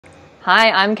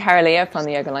Hi, I'm Kara-Leah from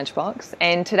the Yoga Lunchbox,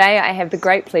 and today I have the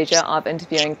great pleasure of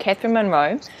interviewing Cathryn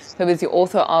Monro, who is the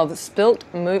author of Spilt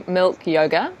Milk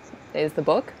Yoga. There's the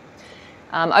book.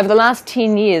 Over the last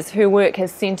 10 years, her work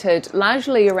has centered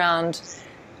largely around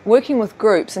working with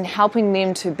groups and helping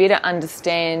them to better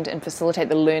understand and facilitate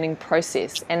the learning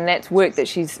process, and that's work that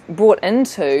she's brought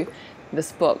into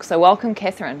this book. So welcome,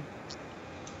 Cathryn.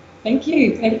 Thank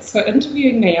you. Thanks for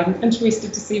interviewing me. I'm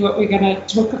interested to see what we're going to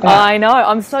talk about. I know.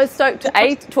 I'm so stoked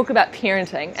to talk about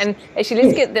parenting. And actually,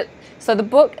 let's get that. So the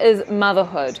book is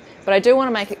Motherhood, but I do want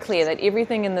to make it clear that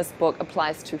everything in this book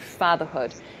applies to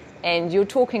fatherhood. And you're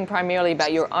talking primarily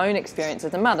about your own experience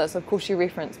as a mother, so of course you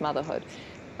reference motherhood.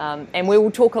 And we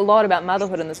will talk a lot about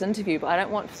motherhood in this interview, but I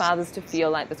don't want fathers to feel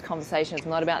like this conversation is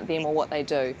not about them or what they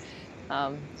do.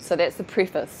 So that's the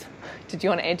preface. Did you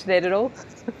want to add to that at all?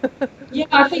 Yeah,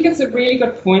 I think it's a really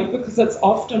good point because it's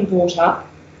often brought up.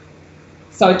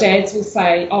 So dads will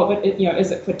say, "Oh, but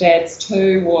is it for dads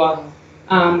too?" Or,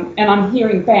 and I'm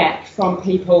hearing back from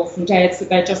people, from dads, that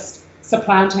they're just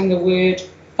supplanting the word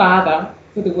father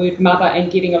for the word mother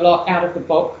and getting a lot out of the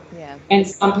book. Yeah. And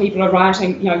some people are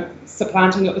writing,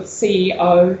 supplanting it with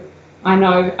CEO. I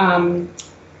know.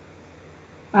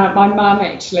 My mum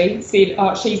actually said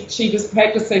she was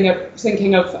practicing it,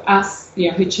 thinking of us,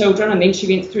 her children, and then she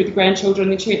went through the grandchildren,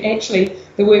 and then she went, actually,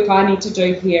 the work I need to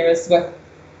do here is with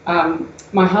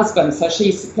my husband. So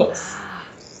she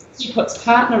puts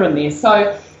partner in there.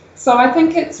 So I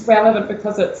think it's relevant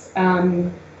because it's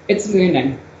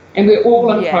learning, and we're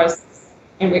all in process,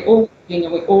 and we're all learning,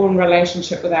 and we're all in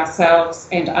relationship with ourselves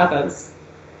and others.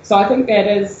 So I think that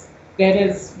is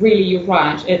really, you're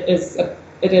right. It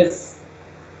is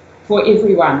for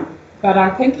everyone, but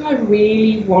I think I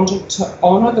really wanted to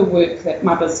honour the work that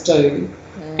mothers do,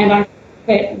 and I think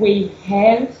that we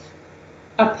have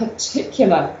a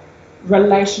particular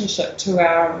relationship to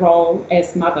our role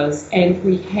as mothers, and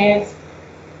we have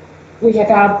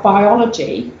our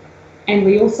biology, and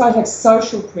we also have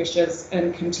social pressures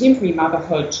in contemporary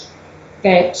motherhood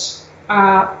that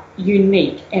are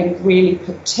unique and really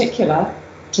particular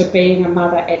to being a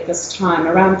mother at this time,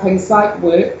 around things like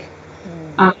work,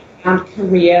 around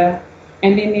career,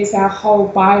 and then there's our whole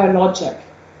biologic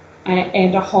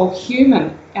and a whole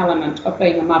human element of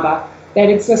being a mother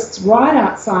that exists right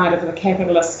outside of the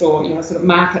capitalist or sort of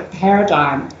market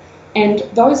paradigm, and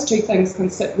those two things can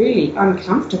sit really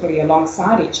uncomfortably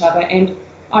alongside each other. And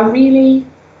I really,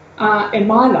 in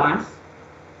my life,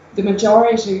 the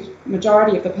majority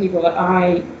of the people that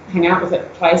I hang out with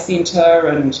at Play Centre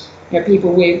and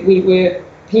people we were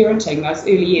parenting those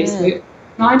early years were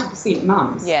 90%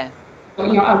 mums. Yeah.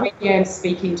 I really am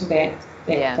speaking to that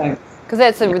thing. Because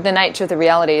that's the nature of the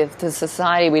reality of the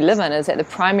society we live in, is that the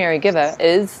primary giver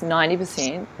is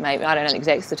 90%, maybe, I don't know the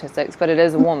exact statistics, but it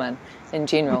is a woman in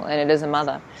general, and it is a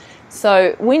mother.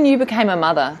 So when you became a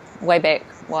mother, way back,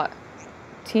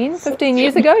 15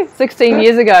 years ago? 16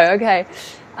 years ago, okay.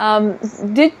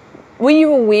 Were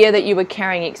you aware that you were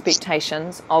carrying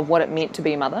expectations of what it meant to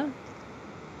be a mother?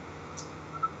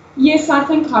 Yes, I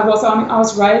think I was. I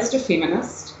was raised a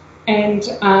feminist, and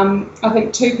I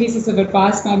think two pieces of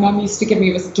advice my mum used to give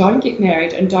me was don't get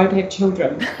married and don't have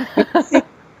children.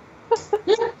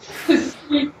 There's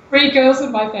three girls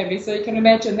in my family, so you can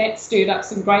imagine that stirred up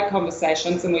some great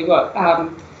conversations, and we were,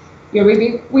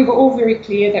 we were all very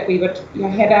clear that we would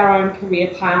have our own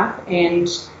career path, and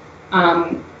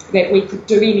that we could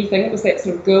do anything. It was that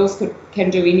sort of girls can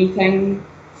do anything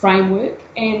framework,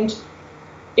 and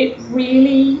it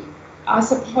really, I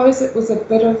suppose it was a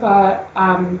bit of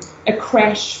a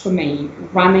crash for me,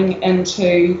 running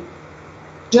into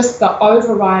just the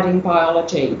overriding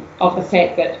biology of the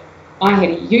fact that I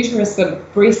had a uterus and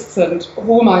breasts and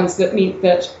hormones that meant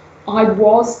that I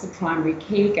was the primary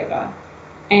caregiver,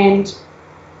 and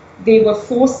there were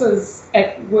forces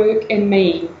at work in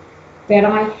me that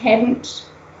I hadn't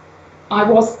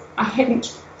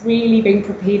really been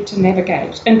prepared to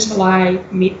navigate until I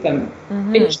met them.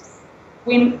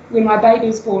 When my baby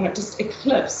was born, it just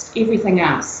eclipsed everything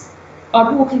else.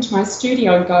 I'd walk into my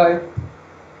studio and go,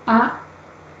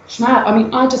 smart,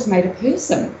 I just made a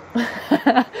person.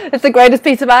 It's the greatest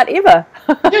piece of art ever.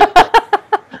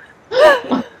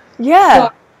 Yeah.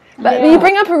 But you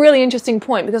bring up a really interesting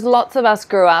point, because lots of us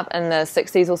grew up in the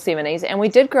 60s or 70s, and we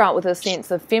did grow up with a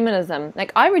sense of feminism.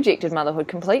 Like, I rejected motherhood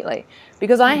completely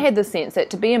because I had the sense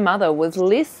that to be a mother was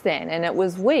less than, and it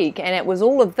was weak, and it was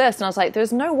all of this. And I was like,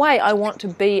 there's no way I want to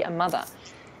be a mother.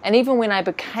 And even when I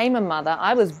became a mother,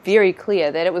 I was very clear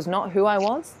that it was not who I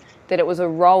was, that it was a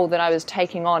role that I was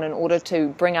taking on in order to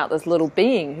bring out this little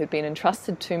being who'd been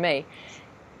entrusted to me.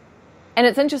 And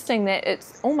it's interesting that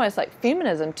it's almost like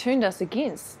feminism turned us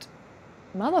against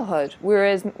motherhood,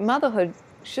 whereas motherhood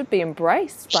should be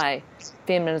embraced by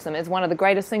feminism as one of the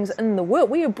greatest things in the world.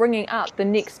 We are bringing up the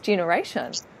next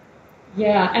generation.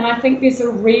 Yeah, and I think there's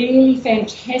a really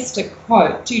fantastic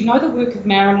quote. Do you know the work of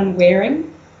Marilyn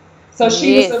Waring? So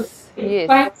she was a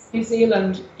famous New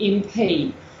Zealand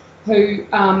MP who,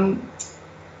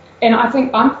 and I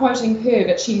think I'm quoting her,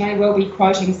 but she may well be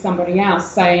quoting somebody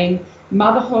else, saying,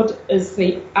 motherhood is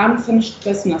the unfinished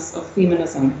business of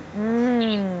feminism.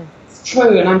 It's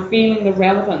true, and I'm feeling the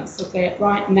relevance of that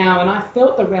right now, and I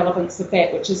felt the relevance of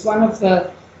that, which is one of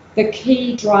the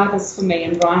key drivers for me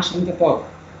in writing the book.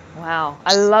 Wow,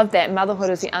 I love that. Motherhood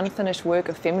is the unfinished work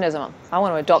of feminism. I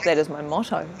want to adopt that as my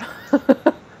motto.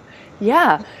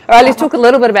 Yeah. All right, let's talk a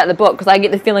little bit about the book, because I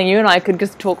get the feeling you and I could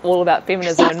just talk all about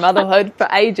feminism and motherhood for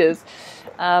ages.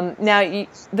 Now,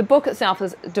 the book itself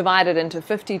is divided into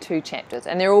 52 chapters,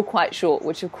 and they're all quite short,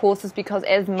 which of course is because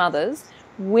as mothers,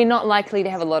 we're not likely to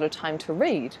have a lot of time to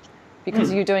read,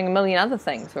 because you're doing a million other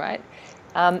things, right?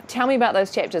 Tell me about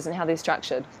those chapters and how they're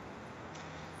structured.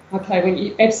 Okay, well,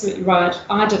 you're absolutely right.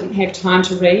 I didn't have time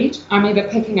to read. I remember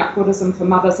picking up Buddhism for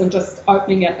Mothers and just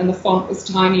opening it, and the font was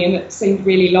tiny and it seemed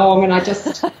really long, and I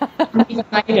just never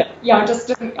made it. Yeah,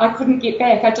 I couldn't get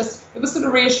back. It was sort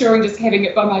of reassuring just having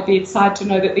it by my bedside to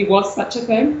know that there was such a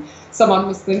thing. Someone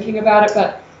was thinking about it,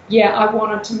 but yeah, I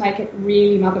wanted to make it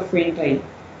really mother-friendly.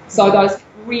 So those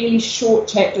really short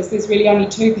chapters, there's really only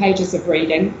 2 pages of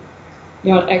reading.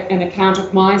 You know, an account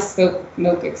of my spilt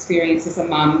milk experience as a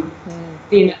mum,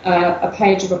 then a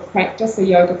page of a practice, a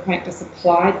yoga practice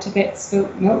applied to that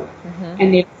spilt milk,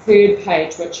 and then a 3rd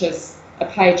page, which is a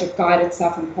page of guided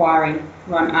self-inquiry,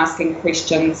 where I'm asking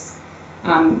questions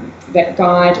that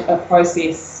guide a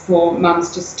process for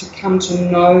mums just to come to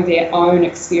know their own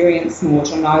experience more,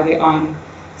 to know their own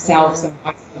selves and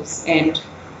motives. And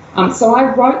so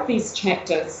I wrote these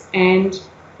chapters, and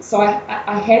so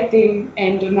I had them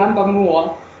and a number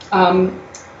more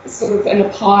sort of in a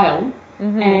pile,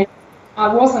 and I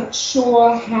wasn't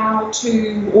sure how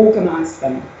to organise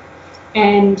them.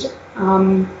 And,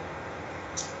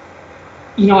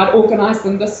 you know, I'd organise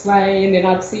them this way, and then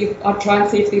I'd try and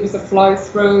see if there was a flow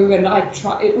through, and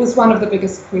it was one of the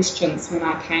biggest questions when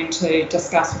I came to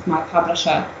discuss with my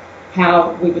publisher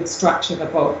how we would structure the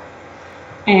book.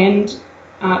 And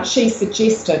she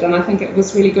suggested, and I think it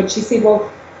was really good, she said,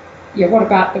 well, yeah, what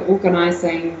about the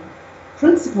organising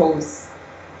principles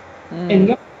in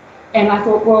yoga? And I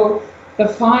thought, well, the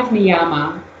 5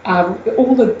 niyama,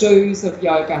 all the do's of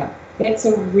yoga, that's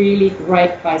a really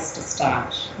great place to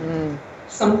start.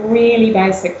 Some really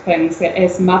basic things that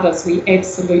as mothers we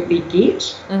absolutely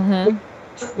get.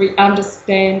 We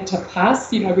understand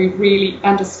tapas, you know, we really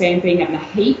understand being in the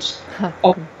heat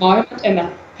of the moment, and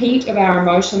the heat of our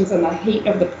emotions, and the heat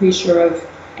of the pressure of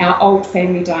our old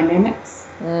family dynamics.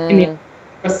 And then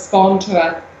respond to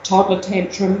a toddler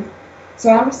tantrum. So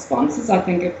our responses, I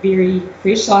think, are very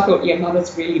fresh. So I thought, yeah,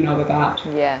 mothers really know about.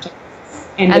 Yeah.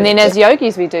 And then as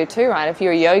yogis we do too, right? If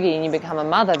you're a yogi and you become a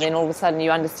mother, then all of a sudden you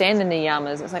understand the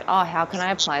niyamas. It's like, oh, how can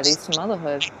I apply these to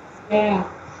motherhood? Yeah.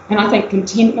 And I think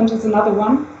contentment is another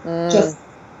one. Just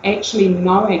actually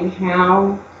knowing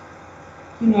how,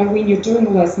 you know, when you're doing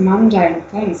all those mundane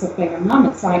things of being a mum,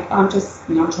 it's like I'm just,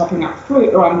 you know, chopping up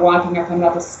fruit, or I'm wiping up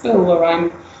another spill, or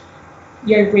I'm,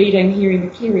 you know, reading Hearing the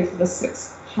Cleary for the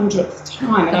 600th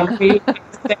time, and I'm really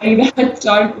saying that I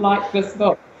don't like this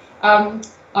book.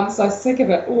 I'm so sick of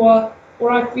it, or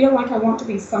I feel like I want to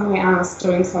be somewhere else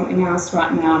doing something else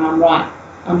right now, and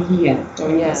I'm here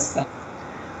doing this thing.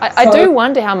 I do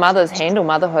wonder how mothers handle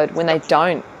motherhood when they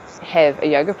don't have a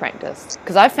yoga practice,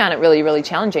 because I found it really, really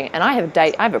challenging, and I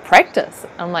have a practice.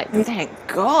 I'm like, thank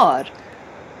God.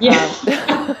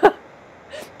 Yeah.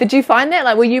 Did you find that?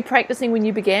 Like, were you practicing when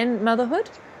you began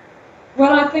motherhood?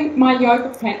 Well, I think my yoga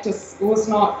practice was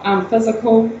not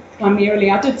physical primarily.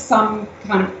 I did some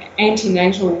kind of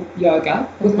antenatal yoga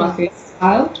with my first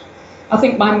child. I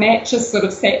think my mat just sort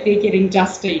of sat there getting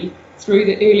dusty through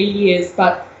the early years,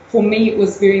 but for me it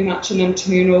was very much an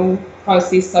internal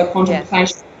process, so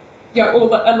contemplation. You know,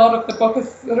 a lot of the book is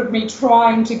sort of me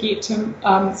trying to get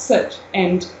to sit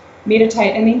and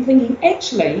meditate, and then thinking,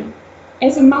 actually,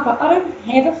 as a mother, I don't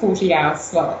have a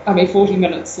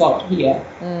 40-minute slot here.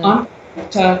 I'm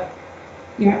to,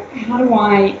 you know, how do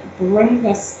I bring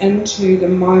this into the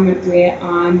moment where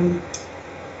I'm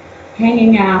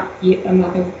hanging out yet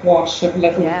another wash of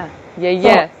little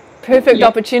Perfect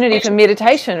opportunity for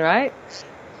meditation, right?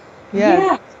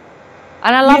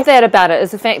 And I love that about it,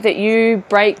 is the fact that you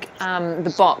break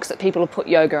the box that people have put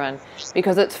yoga in,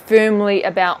 because it's firmly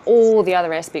about all the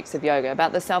other aspects of yoga,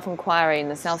 about the self-inquiry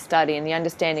and the self-study and the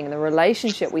understanding and the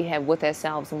relationship we have with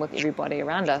ourselves and with everybody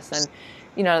around us. And,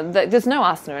 you know, there's no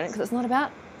asana in it because it's not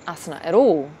about asana at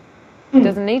all. It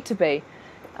doesn't need to be.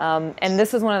 And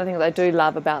this is one of the things I do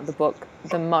love about the book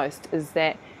the most, is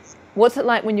that what's it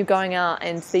like when you're going out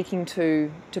and speaking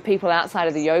to people outside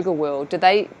of the yoga world? Do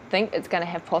they think it's going to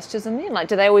have postures in there? Like,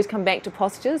 do they always come back to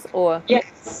postures? Or yeah,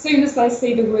 as soon as they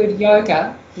see the word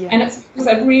yoga, and it was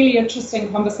a really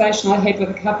interesting conversation I had with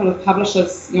a couple of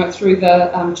publishers, you know, through the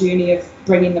journey of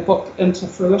bringing the book into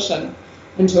fruition,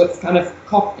 into its kind of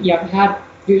hard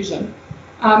version,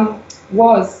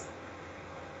 was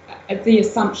the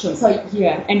assumption. So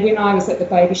yeah, and when I was at the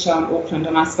baby show in Auckland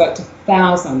and I spoke to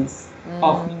thousands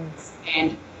of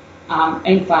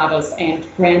and fathers and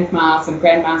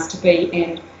grandmas to be,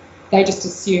 and they just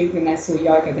assumed when they saw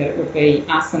yoga that it would be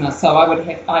asana. So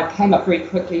I came up very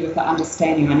quickly with the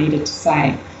understanding I needed to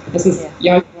say, this is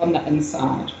yoga on the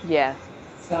inside. Yeah.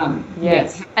 And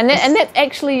that's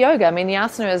actually yoga. I mean, the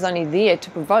asana is only there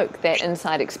to provoke that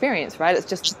inside experience, right? It's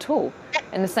just a tool.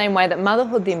 In the same way that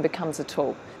motherhood then becomes a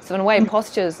tool. So in a way,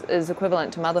 postures is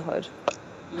equivalent to motherhood.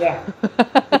 Yeah.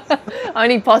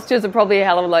 Only postures are probably a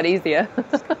hell of a lot easier.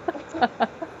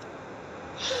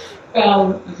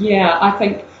 Well, yeah, I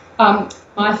think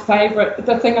my favourite,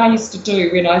 the thing I used to do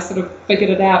when I sort of figured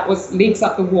it out, was legs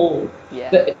up the wall. Yeah.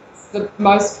 It's the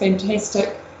most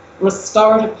fantastic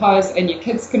restorative pose, and your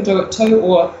kids can do it too,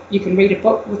 or you can read a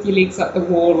book with your legs up the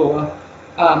wall, or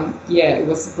it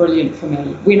was brilliant for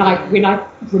me when I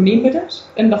remembered it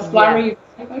in the flurry of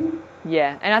everything.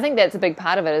 Yeah, and I think that's a big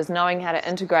part of it, is knowing how to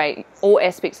integrate all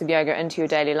aspects of yoga into your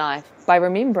daily life by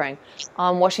remembering.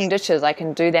 Washing dishes, I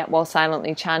can do that while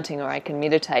silently chanting, or I can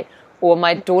meditate. Or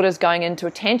my daughter's going into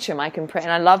a tantrum, I can pray.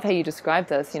 And I love how you describe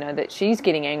this, you know, that she's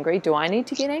getting angry. Do I need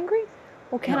to get angry?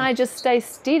 Or can I just stay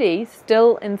steady,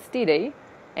 still and steady,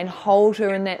 and hold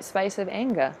her in that space of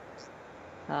anger?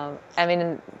 I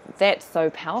mean, that's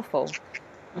so powerful.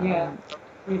 Yeah,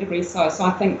 incredibly so. So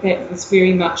I think that was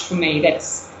very much for me.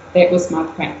 That was my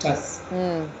practice.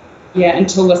 Yeah,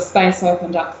 until the space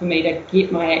opened up for me to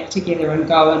get my act together and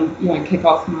go and, you know, kick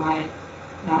off my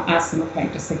asana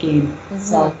practice again.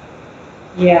 So,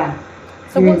 yeah.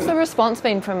 So what's the response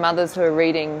been from mothers who are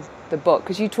reading the book?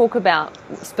 Because you talk about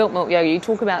Spilt Milk Yoga, you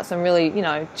talk about some really, you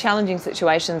know, challenging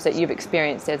situations that you've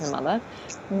experienced as a mother.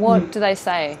 What do they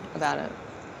say about it?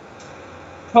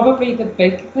 Probably the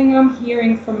big thing I'm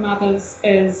hearing from mothers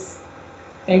is,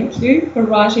 thank you for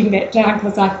writing that down,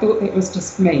 because I thought that was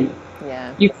just me.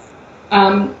 Yeah.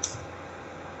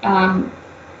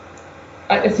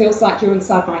 It feels like you're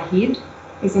inside my head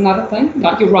is another thing,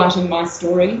 like you're writing my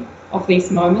story of these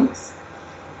moments.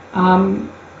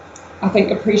 I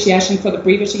think appreciation for the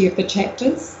brevity of the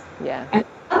chapters. Yeah. And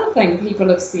another thing people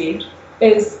have said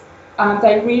is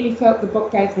they really felt the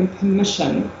book gave them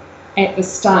permission at the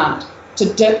start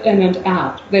to dip in and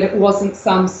out, that it wasn't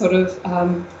some sort of,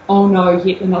 oh no,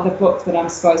 yet another book that I'm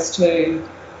supposed to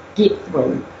get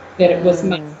through, that it was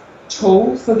a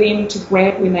tool for them to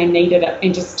grab when they needed it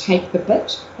and just take the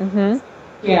bit.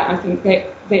 Yeah, I think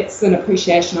that's an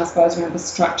appreciation, I suppose, around the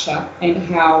structure and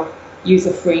how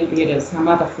user-friendly it is, how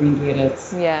mother-friendly it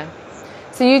is. Yeah.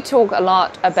 So you talk a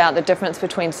lot about the difference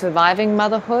between surviving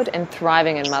motherhood and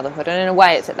thriving in motherhood, and in a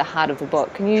way it's at the heart of the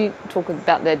book. Can you talk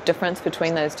about the difference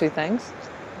between those two things?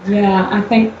 Yeah, I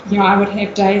think, you know, I would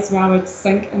have days where I would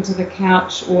sink into the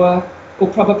couch or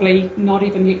probably not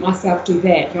even let myself do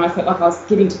that. You know, I felt like I was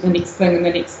getting to the next thing and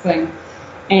the next thing,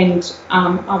 and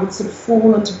I would sort of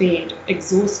fall into bed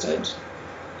exhausted,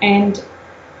 and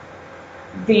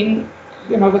then,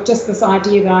 you know, with just this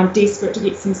idea that I'm desperate to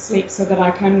get some sleep so that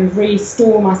I can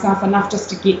restore myself enough just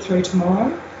to get through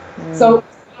tomorrow. So a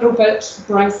little bit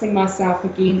bracing myself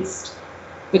against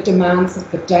the demands of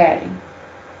the day.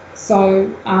 So,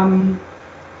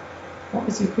 what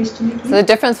was your question again? So the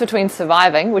difference between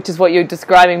surviving, which is what you're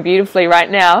describing beautifully right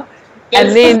now, and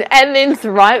then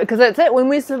survive, because that's it. When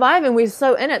we're surviving, we're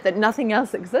so in it that nothing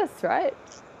else exists, right?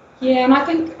 Yeah, and I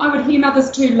think I would hear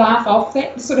mothers too laugh off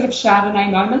that, sort of have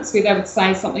Chardonnay moments where they would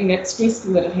say something that's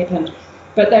stressful that had happened,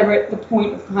 but they were at the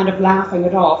point of kind of laughing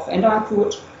it off. And I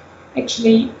thought,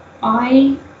 actually,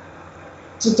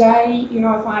 today, you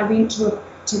know, if I went to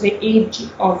the edge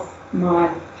of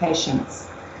my patience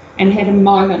and had a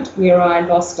moment where I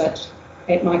lost it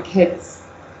at my kids,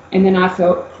 and then I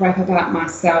felt crap about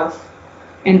myself,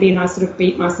 and then I sort of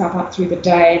beat myself up through the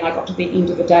day, and I got to the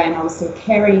end of the day and I was sort of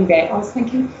carrying that, I was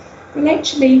thinking, well,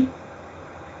 actually,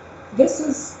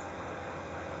 it's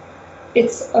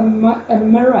a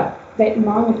mirror that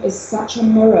moment is such a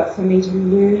mirror for me to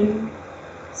learn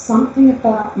something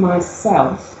about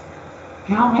myself,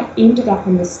 how I ended up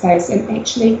in this space, and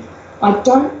actually I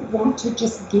don't want to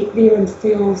just get there and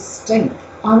feel stink.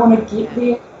 I want to get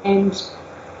there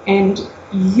and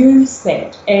use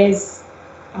that as,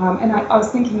 and I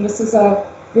was thinking this is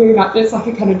it's like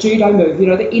a kind of judo move, you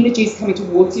know, the energy is coming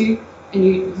towards you and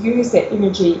you use that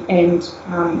energy and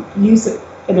use it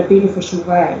in a beneficial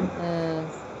way.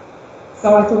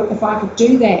 So I thought if I could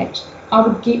do that, I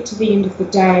would get to the end of the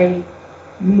day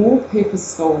more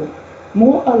purposeful,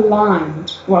 more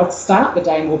aligned. Well, I'd start the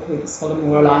day more purposeful and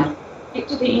more aligned. Get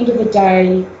to the end of the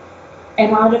day,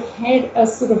 and I'd have had a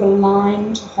sort of a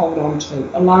line to hold on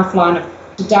to, a lifeline of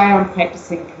today I'm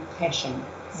practicing compassion,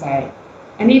 say.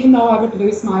 And even though I would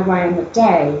lose my way in the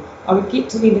day, I would get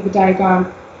to the end of the day going,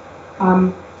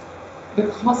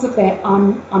 because of that,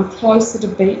 I'm closer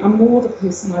to I'm more the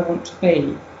person I want to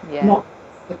be, not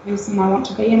the person I want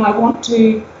to be. And I want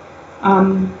to,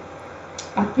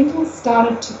 I think I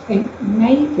started to think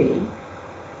maybe,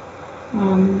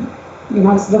 when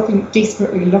I was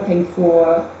desperately looking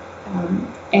for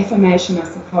affirmation, I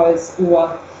suppose,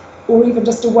 or even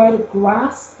just a way to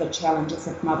grasp the challenges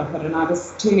of motherhood. And I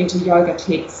was turning to yoga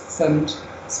texts and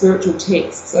spiritual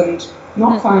texts and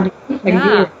not finding anything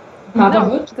there.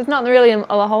 Motherhood. No, there's not really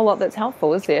a whole lot that's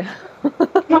helpful, is there?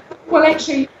 Well,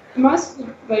 actually, most of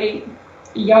the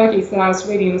yogis that I was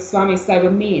reading, the swamis, they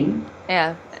were men.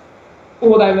 Yeah.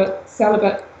 Or they were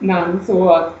celibate nuns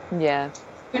or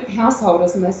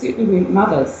householders, and they certainly weren't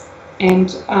mothers. And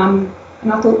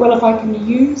I thought, well, if I can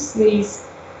use these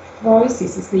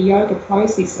processes, the yoga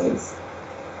processes,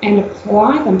 and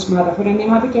apply them to motherhood, and then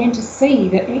I began to see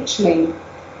that actually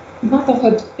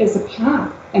motherhood is a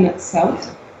path in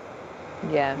itself.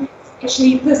 Yeah.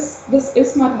 Actually, this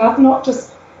is my path, not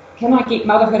just can I get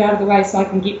motherhood out of the way so I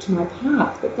can get to my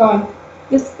path, but going,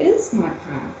 this is my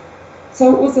path.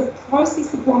 So it was a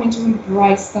process of wanting to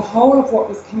embrace the whole of what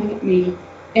was coming at me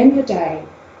in the day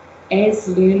as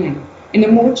learning. And the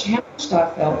more challenged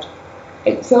I felt,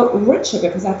 it felt richer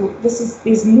because I thought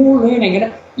there's more learning.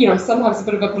 And sometimes a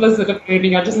bit of a blizzard of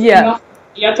learning.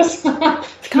 It's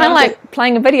kind of like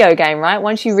playing a video game, right?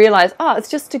 Once you realise, it's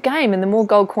just a game, and the more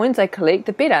gold coins I collect,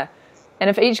 the better. And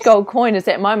if each gold coin is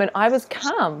that moment I was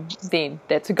calm, then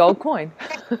that's a gold coin.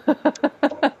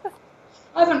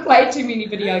 I haven't played too many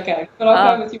video games, but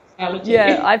I'll go with your analogy.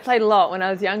 Yeah, I played a lot when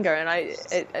I was younger, and I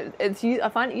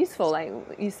find it useful, like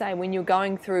you say, when you're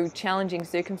going through challenging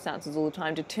circumstances all the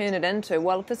time, to turn it into,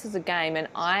 well, if this is a game and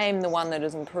I'm the one that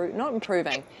is not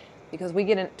improving, because we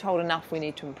get told enough we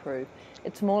need to improve.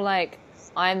 It's more like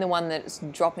I'm the one that's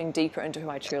dropping deeper into who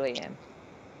I truly am,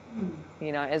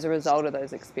 as a result of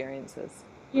those experiences.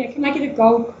 Yeah, can I get a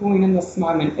gold coin in this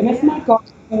moment? And if my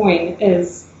gold coin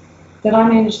is that I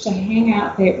managed to hang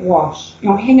out that wash,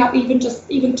 hang out even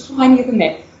tinier than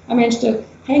that. I managed to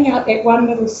hang out that one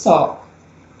little sock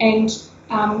and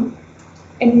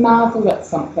marvel at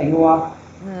something, or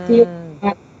feel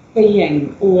like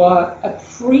being, or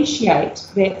appreciate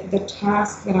that the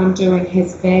task that I'm doing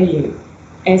has value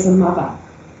as a mother.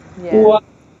 Yeah. Or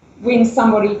when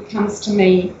somebody comes to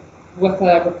me with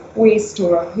a request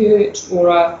or a hurt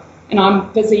and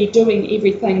I'm busy doing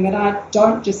everything, that I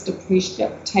don't just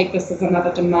take this as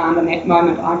another demand in that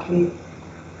moment. I can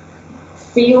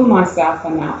feel myself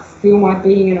enough, feel my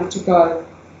being enough to go,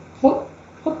 put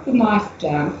the knife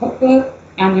down, put the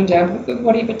onion down, put the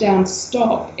whatever down,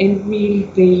 stop and really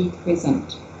be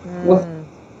present with.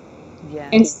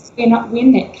 And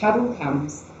when that cuddle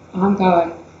comes, I'm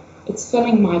going, it's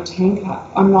filling my tank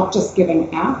up. I'm not just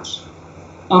giving out.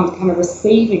 I'm kind of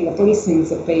receiving the blessings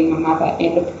of being a mother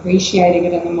and appreciating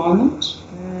it in the moment.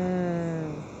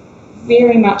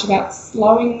 Very much about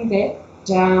slowing that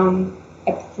down,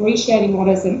 appreciating what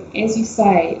is, and as you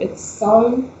say, it's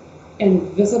so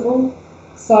invisible,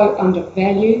 so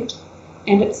undervalued,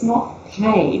 and it's not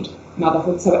paid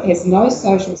motherhood, so it has no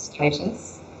social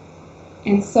status.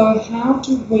 And so how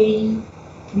do we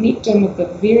connect in with the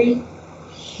very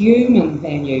human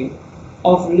value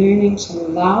of learning to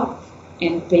love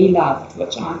and be loved,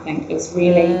 which I think is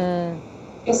really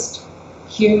just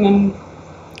human.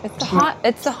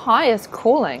 It's the highest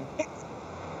calling.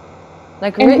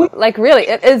 Really,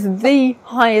 it is the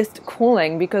highest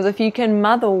calling, because if you can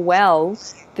mother well,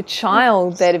 the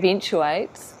child that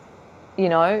eventuates,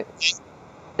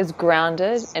 is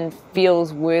grounded and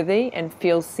feels worthy and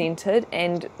feels centered,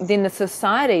 and then the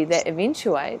society that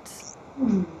eventuates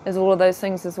is all of those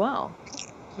things as well.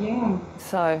 Yeah.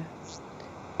 So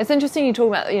it's interesting you talk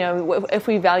about, if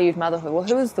we valued motherhood, well,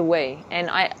 who is the we? And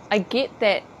I get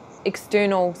that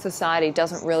external society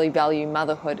doesn't really value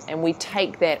motherhood, and we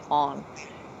take that on.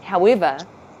 However,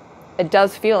 it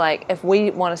does feel like if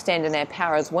we want to stand in our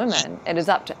power as women, it is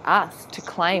up to us to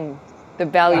claim the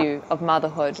value of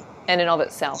motherhood in and of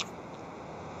itself.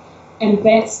 And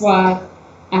that's why,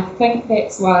 I think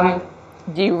that's why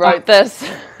you wrote this.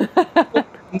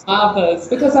 Mothers,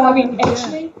 because I mean,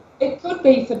 actually, it could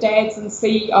be for dads and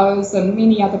CEOs and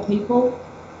many other people,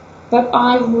 but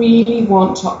I really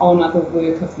want to honour the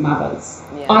work of mothers.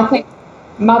 Yeah. I think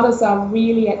mothers are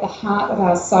really at the heart of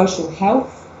our social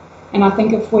health, and I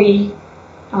think if we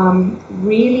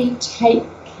really take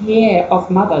care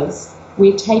of mothers,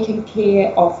 we're taking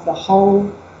care of the whole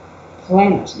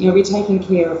planet. You know, we're taking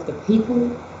care of the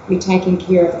people, we're taking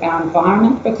care of our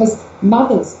environment, because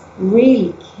mothers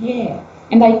really care,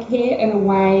 and they care in a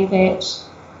way that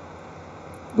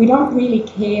we don't really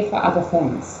care for other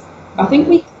things. I think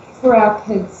we care for our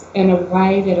kids in a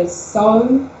way that is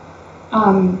so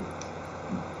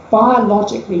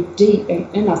biologically deep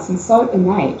in us and so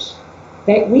innate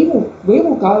that we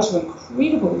will go to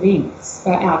incredible lengths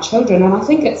for our children. And I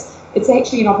think it's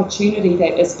actually an opportunity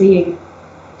that is being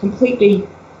completely,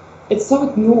 it's so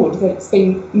ignored that it's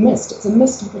being missed. It's a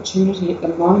missed opportunity at the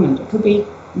moment. It could be,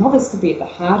 mothers could be at the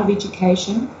heart of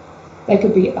education, they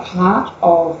could be at the heart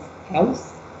of health,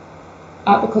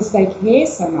 because they care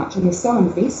so much and they're so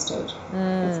invested.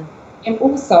 And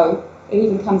also, it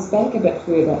even comes back a bit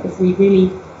further if we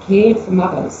really cared for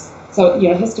mothers. So, you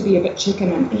know, it has to be a bit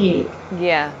chicken and egg.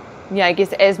 Yeah, I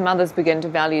guess as mothers begin to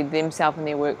value themselves and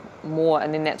their work more,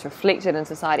 and then that's reflected in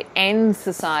society, and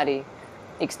society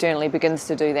externally begins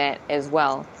to do that as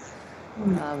well.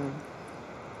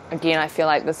 Again, I feel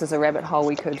like this is a rabbit hole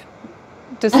we could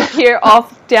disappear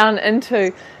off down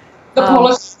into. The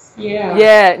politics, yeah.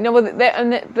 Yeah, no, well,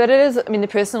 but it is, I mean, the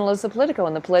personal is the political,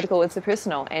 and the political is the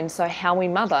personal, and so how we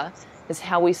mother is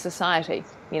how we society,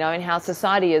 you know, and how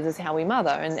society is how we mother,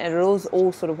 and it is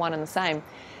all sort of one and the same.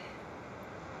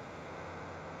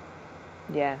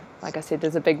 Yeah, like I said,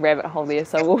 there's a big rabbit hole there,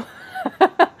 so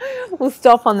we'll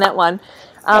stop on that one.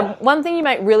 One thing you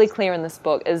make really clear in this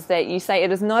book is that you say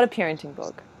it is not a parenting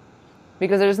book,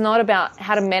 because it is not about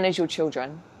how to manage your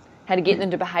children, how to get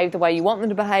them to behave the way you want them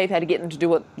to behave, how to get them to do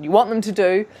what you want them to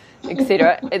do,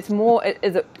 etc. It's more, it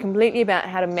is completely about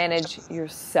how to manage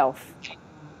yourself.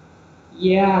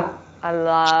 Yeah. I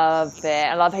love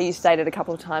that. I love how you stated a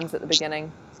couple of times at the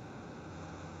beginning.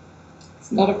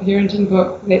 It's not a parenting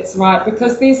book, that's right,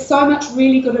 because there's so much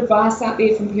really good advice out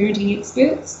there from parenting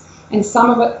experts, and some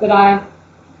of it that I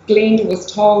gleaned or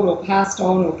was told or passed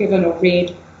on or given or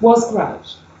read was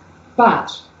great,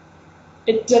 but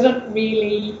it didn't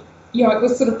really, you know, it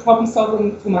was sort of problem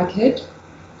solving for my kid,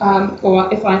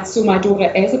 or if I saw my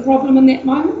daughter as a problem in that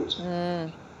moment.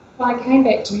 If I came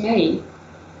back to me,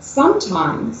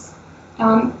 sometimes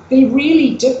the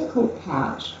really difficult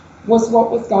part was what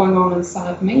was going on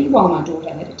inside me while my daughter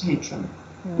had a tantrum.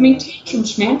 I mean,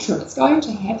 tantrum, it's going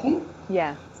to happen.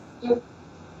 Yeah. So,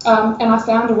 and I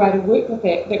found a way to work with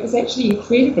that that was actually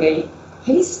incredibly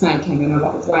peacemaking in a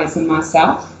lot of ways in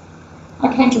myself.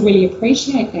 I came to really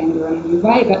appreciate anger in a new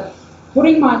way, but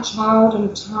putting my child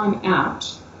in time out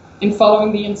and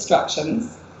following the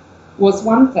instructions was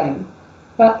one thing,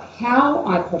 but how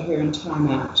I put her in time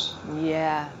out.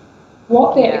 Yeah.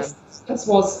 What that experience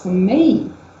was for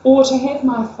me, or to have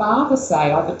my father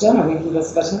say over dinner when he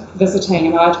was visiting,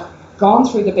 and I'd gone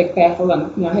through the big battle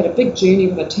and, you know, had a big journey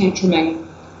with a tantruming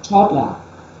toddler,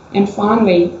 and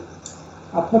finally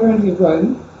I put her in her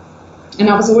room, and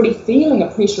I was already feeling a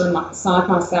pressure inside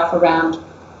myself around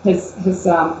his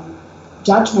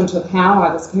judgment of how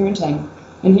I was parenting.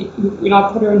 And when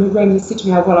I put her in her room, he said to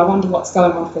me, "Oh, well, I wonder what's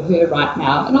going on for her right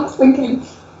now." And I was thinking,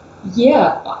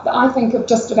 yeah, I think of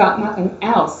just about nothing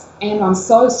else, and I'm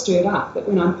so stirred up that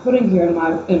when I'm putting her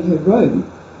in her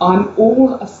room, I'm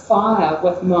all afire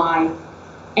with my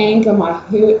anger, my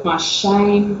hurt, my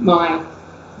shame, my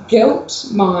guilt,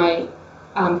 my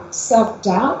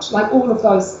self-doubt, like all of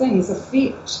those things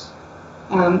affect.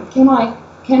 Can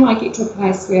I get to a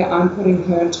place where I'm putting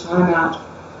her in time out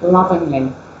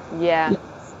lovingly? Yeah.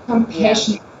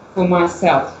 Compassionate for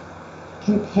myself,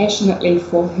 compassionately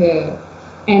for her,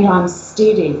 and I'm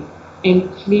steady and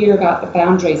clear about the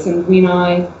boundaries. And when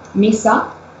I mess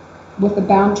up with a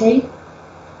boundary,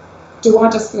 do I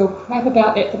just feel crap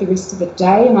about that for the rest of the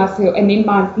day? And then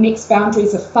my next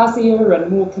boundaries are fuzzier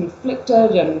and more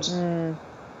conflicted, and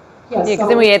because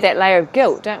then we add that layer of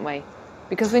guilt, don't we?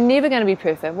 Because we're never going to be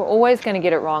perfect. We're always going to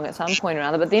get it wrong at some point or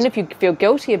another. But then if you feel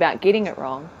guilty about getting it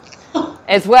wrong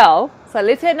as well, so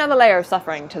let's add another layer of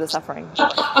suffering to the suffering.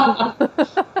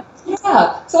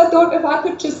 Yeah. So I thought if I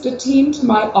could just attend to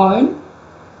my own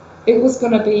it was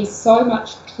going to be so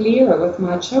much clearer with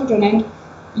my children. And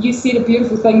you said a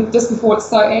beautiful thing just before, it's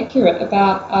so accurate,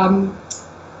 about,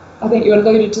 I think you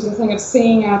alluded to the thing of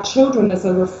seeing our children as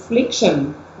a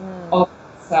reflection of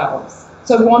ourselves.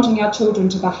 So wanting our children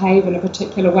to behave in a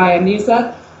particular way. And there's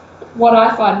what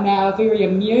I find now very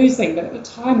amusing, but at the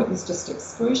time it was just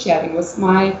excruciating, was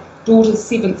my daughter's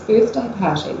 7th birthday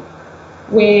party,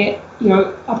 where, you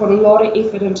know, I put a lot of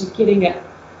effort into getting it,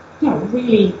 you know,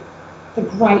 really the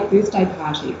great birthday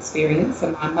party experience.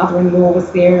 And my mother-in-law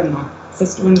was there and my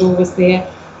sister-in-law was there.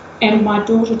 And my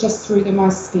daughter just threw the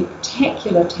most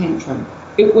spectacular tantrum.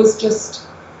 It was just,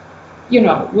 you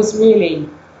know, it was really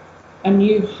a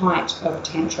new height of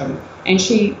tantrum. And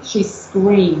she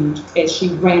screamed as she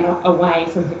ran away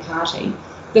from her party,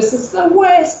 "This is the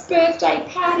worst birthday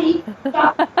party."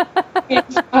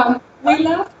 And we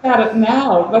laugh about it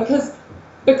now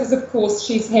because of course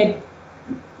she's had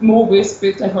more worse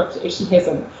birthday parties. She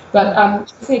hasn't, but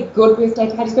she's had good birthday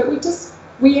parties. But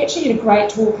we actually had a great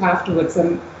talk afterwards,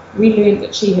 and we learned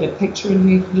that she had a picture in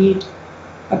her head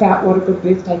about what a good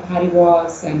birthday party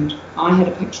was, and I had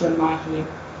a picture in my head.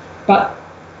 But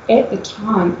at the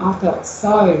time, I felt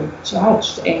so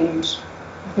judged, and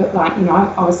I felt like, you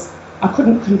know, I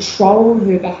couldn't control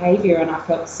her behaviour, and I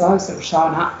felt so sort of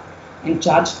shown up and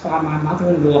judged by my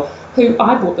mother-in-law, who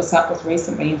I brought this up with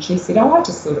recently, and she said, "Oh, I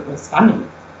just thought it was funny."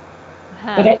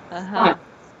 But at the time,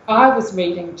 I was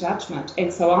reading judgment,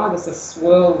 and so I was a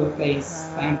swirl with these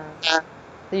things.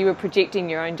 So you were projecting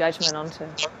your own judgment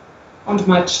onto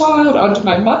my child, onto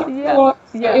my mother-in-law.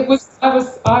 Yeah. It was, I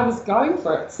was going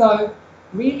for it. So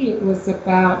really, it was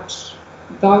about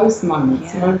those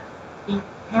moments. Yeah. You know,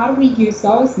 how do we use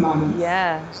those moments?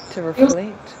 Yeah, to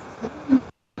reflect.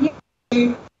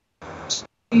 To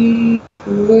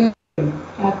learn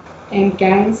and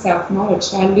gain self-knowledge.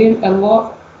 So I learned a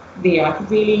lot there.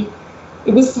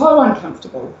 It was so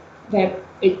uncomfortable that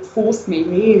it forced me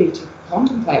really to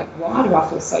contemplate, why do I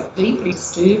feel so deeply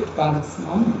disturbed by this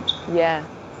moment? Yeah.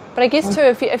 But I guess too,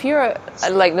 if you're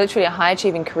like literally a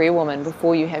high-achieving career woman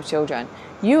before you have children,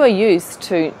 you are used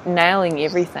to nailing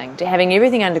everything, to having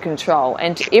everything under control,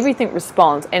 and to everything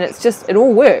responds, and it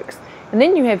all works. And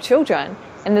then you have children,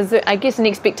 and there's, I guess, an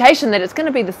expectation that it's going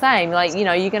to be the same. Like, you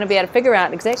know, you're going to be able to figure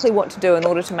out exactly what to do in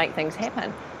order to make things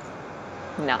happen.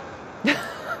 No.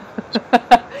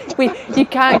 You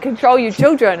can't control your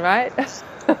children, right?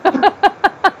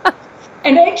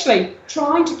 And actually,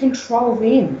 trying to control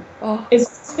them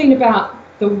has been about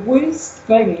the worst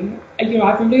thing. You know,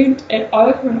 I've learned it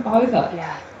over and over.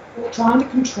 Yeah. Trying to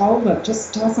control them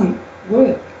just doesn't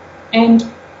work. And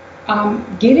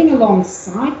getting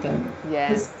alongside them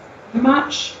is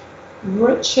much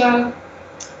richer,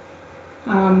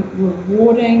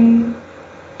 rewarding,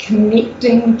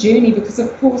 connecting journey, because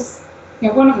of course, you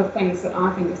know, one of the things that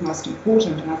I think is most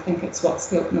important, and I think it's what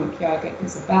Spilt Milk Yoga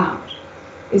is about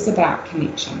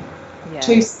connection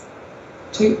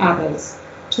to others,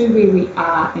 to where we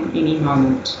are in any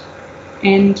moment.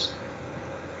 And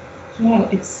yeah,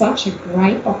 it's such a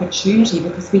great opportunity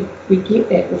because we get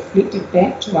that reflected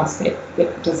back to us,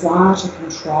 that desire to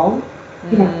control.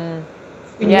 You know,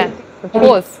 of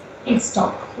course.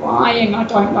 Stop crying, I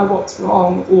don't know what's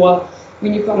wrong, or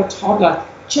when you've got a toddler,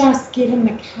 just get in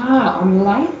the car, I'm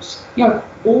late. You know,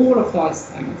 all of those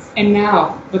things. And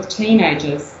now with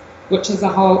teenagers, which is a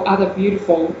whole other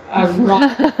beautiful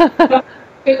but,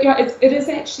 you know, it is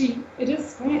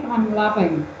great. I'm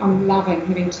loving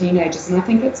having teenagers, and I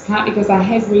think it's partly because I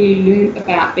have really learned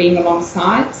about being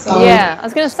alongside. So yeah, I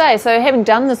was going to say, so having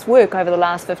done this work over the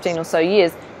last 15 or so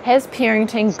years, has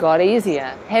parenting got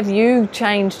easier? Have you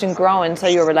changed and grown so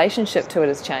your relationship to it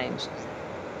has changed?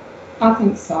 I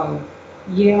think so.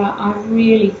 Yeah, I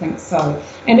really think so.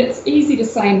 And it's easy to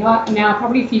say now.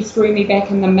 Probably if you threw me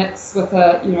back in the mix with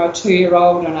a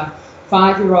 2-year-old and a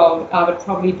 5-year-old, I would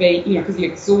probably be, because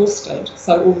you're exhausted.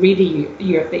 So already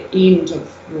you're at the end of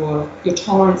your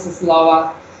tolerance is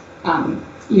lower. All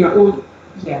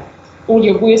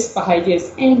your worst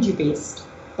behaviours and your best.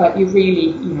 But you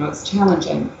really, it's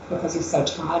challenging because you're so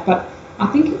tired. But I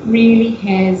think it really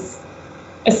has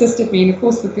assisted me, and of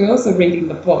course the girls are reading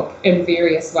the book in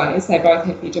various ways. They both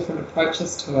have their different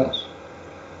approaches to it.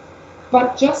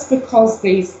 But just because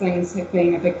these things have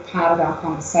been a big part of our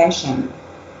conversation,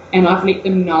 and I've let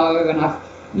them know, and I've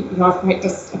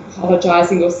practiced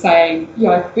apologising or saying,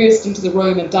 I burst into the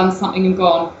room and done something and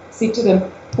said to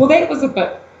them, well, that was a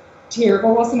bit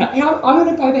terrible, wasn't it? I'm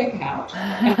going to go back out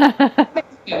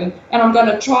and I'm going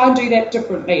to try and do that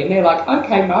differently. And they're like,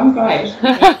 okay, Mum, great.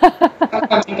 And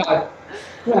go,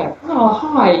 great. Oh,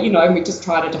 hi, and we just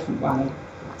tried a different way.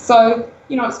 So,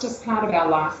 it's just part of our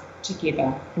life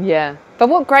together. Yeah. But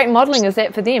what great modelling is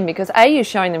that for them? Because A, you're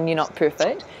showing them you're not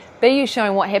perfect. B, you're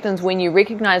showing what happens when you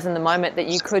recognise in the moment that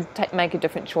you could make a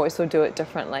different choice or do it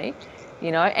differently,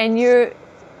 you know, and you're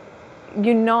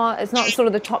not, it's not sort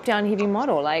of the top-down heavy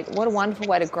model. Like, what a wonderful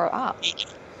way to grow up.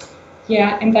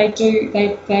 Yeah, and they're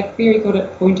very good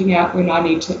at pointing out when I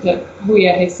need to, that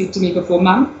Huia has said to me before,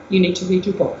 Mum, you need to read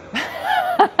your book.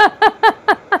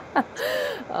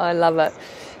 I love it.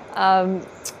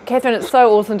 Cathryn, it's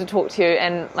so awesome to talk to you,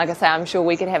 and like I say, I'm sure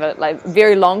we could have a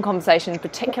very long conversation,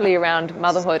 particularly around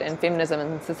motherhood and feminism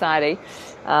in society.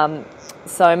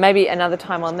 So maybe another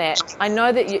time on that. I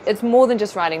know that it's more than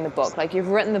just writing the book. Like, you've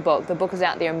written the book is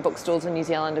out there in bookstores in New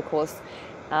Zealand, of course.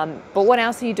 But what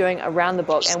else are you doing around the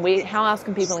book, and how else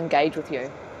can people engage with you?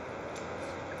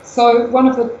 So one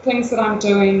of the things that I'm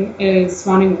doing is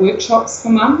running workshops for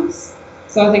mums.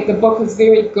 So I think the book is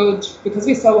very good because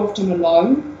we're so often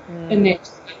alone in that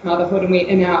motherhood, and we're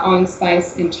in our own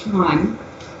space and time,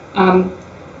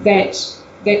 that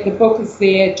the book is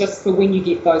there just for when you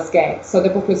get those gaps. So the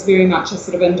book is very much a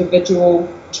sort of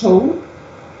individual tool.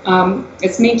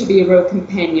 It's meant to be a real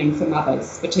companion for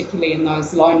mothers, particularly in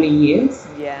those lonely years.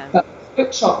 Yeah. But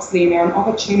workshops then are an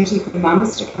opportunity for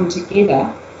mums to come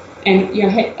together. And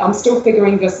I'm still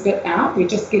figuring this bit out. We're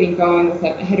just getting going with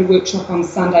it. I had a workshop on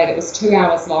Sunday that was 2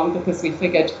 hours long because we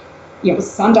figured it was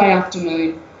Sunday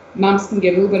afternoon. Mums can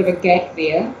get a little bit of a gap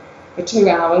there for 2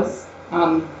 hours.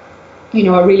 A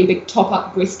really big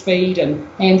top-up breastfeed and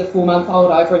hand the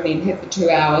 4-month-old over and then have the 2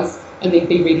 hours and then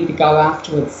be ready to go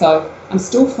afterwards. So I'm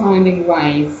still finding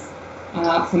ways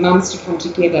for mums to come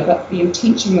together, but the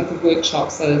intention with the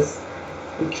workshops is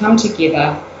we come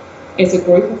together as a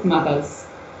group of mothers,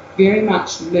 very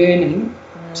much learning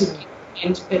together,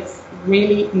 and it's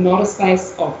really not a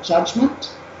space of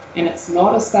judgment and it's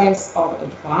not a space of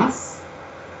advice.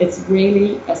 It's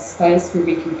really a space where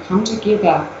we can come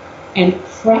together and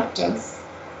practice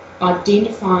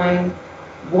identifying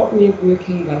what we're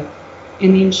working with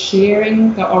and then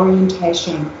sharing the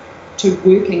orientation to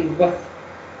working with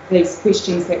these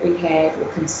questions that we have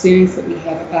or concerns that we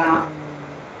have about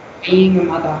being a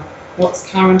mother, what's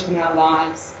current in our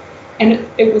lives. And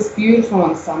it was beautiful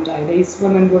on Sunday. These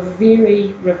women were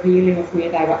very revealing of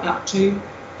where they were up to,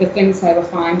 the things they were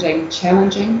finding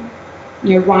challenging,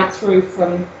 right through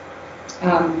from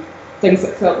things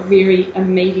that felt very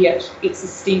immediate,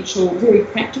 existential, very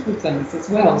practical things as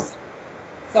well.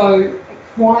 So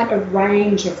quite a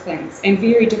range of things, and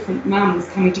very different mums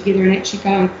coming together and actually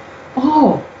going,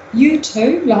 oh, you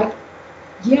too? Like,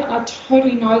 yeah, I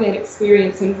totally know that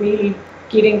experience, and really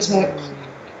getting to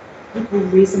people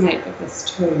resonate with this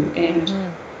too, and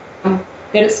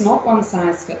that it's not one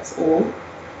size fits all.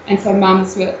 And so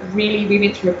mums we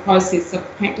went through a process of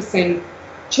practicing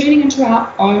tuning into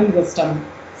our own wisdom.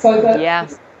 So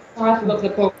the title of the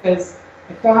book is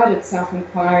A Guided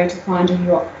Self-Inquiry to Finding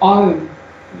Your Own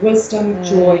Wisdom,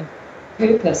 Joy,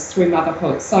 Purpose Through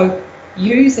Motherhood. So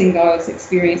using those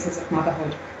experiences of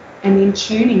motherhood and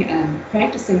then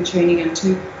practicing tuning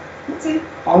into what's our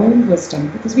own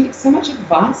wisdom, because we get so much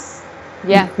advice.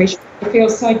 Yeah. We feel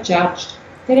so judged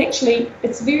that actually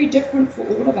it's very different for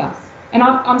all of us. And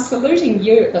I'm saluting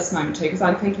you at this moment too, because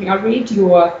I'm thinking, I read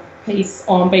your piece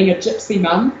on being a gypsy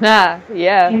mum.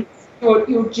 And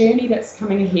your journey that's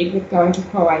coming ahead with going to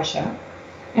Croatia.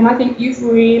 And I think you've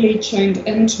really tuned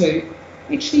into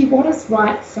actually what is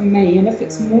right for me, and if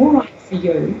it's more right for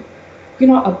you, you're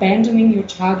not abandoning your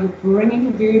child, you're bringing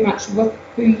her very much with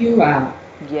who you are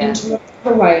into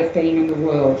another way of being in the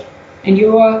world. And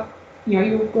you're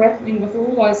grappling with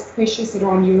all those pressures that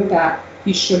are on you about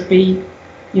you should be,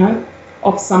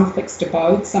 of some fixed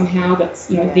abode somehow that's,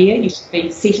 there, you should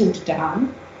be settled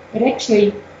down. But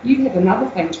actually, you have another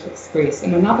thing to express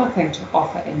and another thing to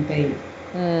offer and be.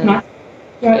 And I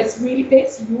it's really,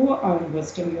 that's your own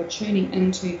wisdom you're tuning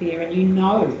into there, and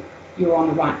you're on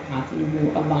the right path and you're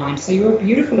more aligned. So you're a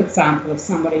beautiful example of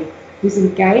somebody who's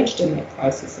engaged in that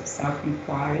process of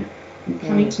self-inquiry and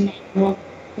coming to know more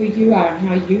who you are and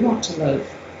how you want to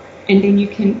live. And then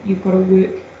you've got to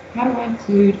work, how do I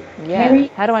include Carrie?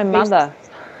 How do I mother?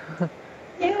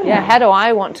 How do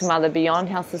I want to mother beyond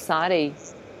how society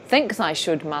thinks I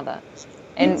should mother?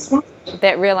 And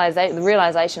that the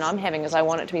realization I'm having is I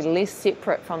want it to be less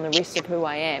separate from the rest of who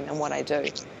I am and what I do.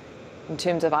 In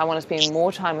terms of I want to spend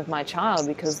more time with my child,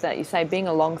 because that you say being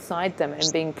alongside them and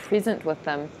being present with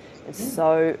them is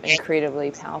so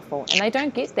incredibly powerful. And they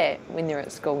don't get that when they're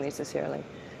at school necessarily.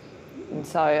 And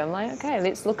so I'm like, okay,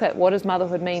 let's look at what does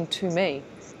motherhood mean to me.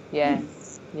 Yeah,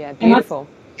 beautiful.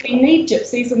 We need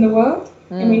gypsies in the world,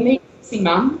 and we need gypsy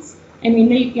mums, and we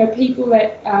need people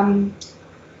that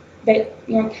that,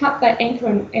 you know, cut that anchor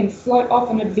and float off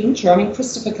an adventure. I mean,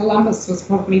 Christopher Columbus was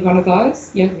probably one of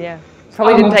those. Yeah.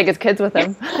 Probably didn't take his kids with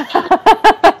him.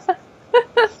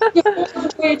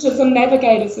 Voyagers and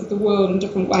navigators of the world in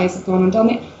different ways have gone and done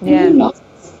that. And Yeah. who knows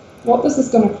what this is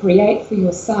going to create for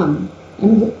your son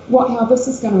and how this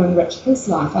is going to enrich his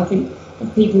life. I think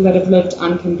of people that have lived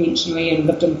unconventionally and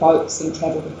lived in boats and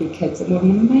travelled with their kids, and what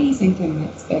an amazing thing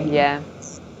that's been. Yeah.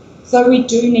 So we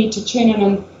do need to tune in,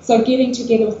 and so getting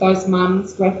together with those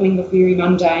mums, grappling with very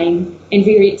mundane and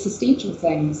very existential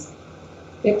things,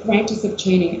 that practice of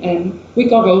tuning in. We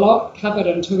got a lot covered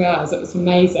in 2 hours. It was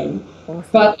amazing. Awesome.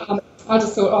 But I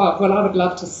just thought, oh, well, I would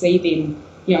love to see them,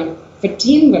 you know, for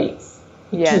 10 weeks,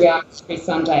 for 2 hours every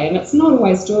Sunday. And it's not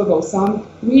always doable. So I'm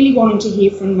really wanting to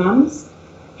hear from mums.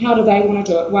 How do they want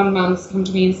to do it? One mum's come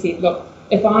to me and said, look,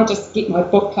 if I just get my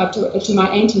book club to my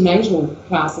antenatal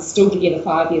class is still together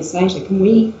 5 years later, can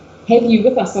we have you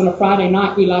with us on a Friday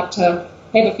night? We like to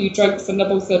have a few drinks and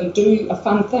nibbles and do a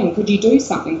fun thing. Could you do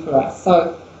something for us?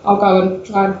 So I'll go and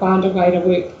try and find a way to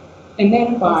work in that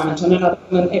environment. And another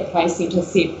woman at Play Centre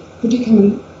said, could you come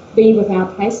and be with our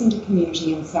Play Centre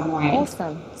community in some way?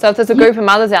 Awesome. So if there's a group of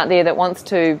mothers out there that wants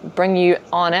to bring you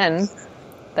on in,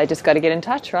 they just got to get in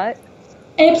touch, right?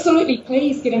 Absolutely,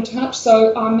 please get in touch.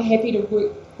 So I'm happy to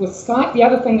work with Skype. The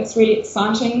other thing that's really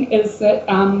exciting is that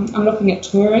I'm looking at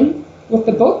touring with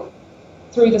the book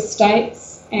through the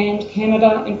States and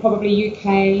Canada and probably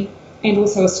UK and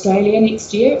also Australia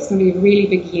next year. It's going to be a really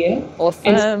big year. Awesome.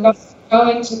 And so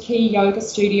going to key yoga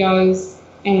studios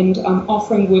and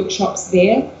offering workshops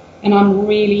there. And I'm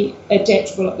really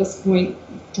adaptable at this point,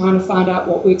 trying to find out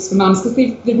what works for mums, because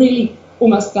they're really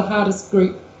almost the hardest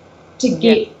group to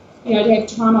get, you know, to have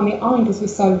time on their own, because we're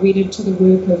so wedded to the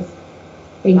work of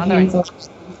being hands-off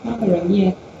mothering. Yeah.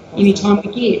 Awesome. Any time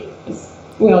we get is,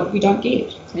 well, we don't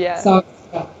get. Yeah. So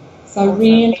awesome.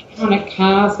 Really kind of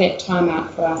carve that time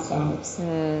out for ourselves.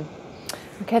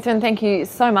 Cathryn, thank you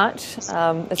so much.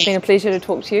 It's been a pleasure to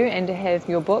talk to you and to have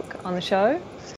your book on the show.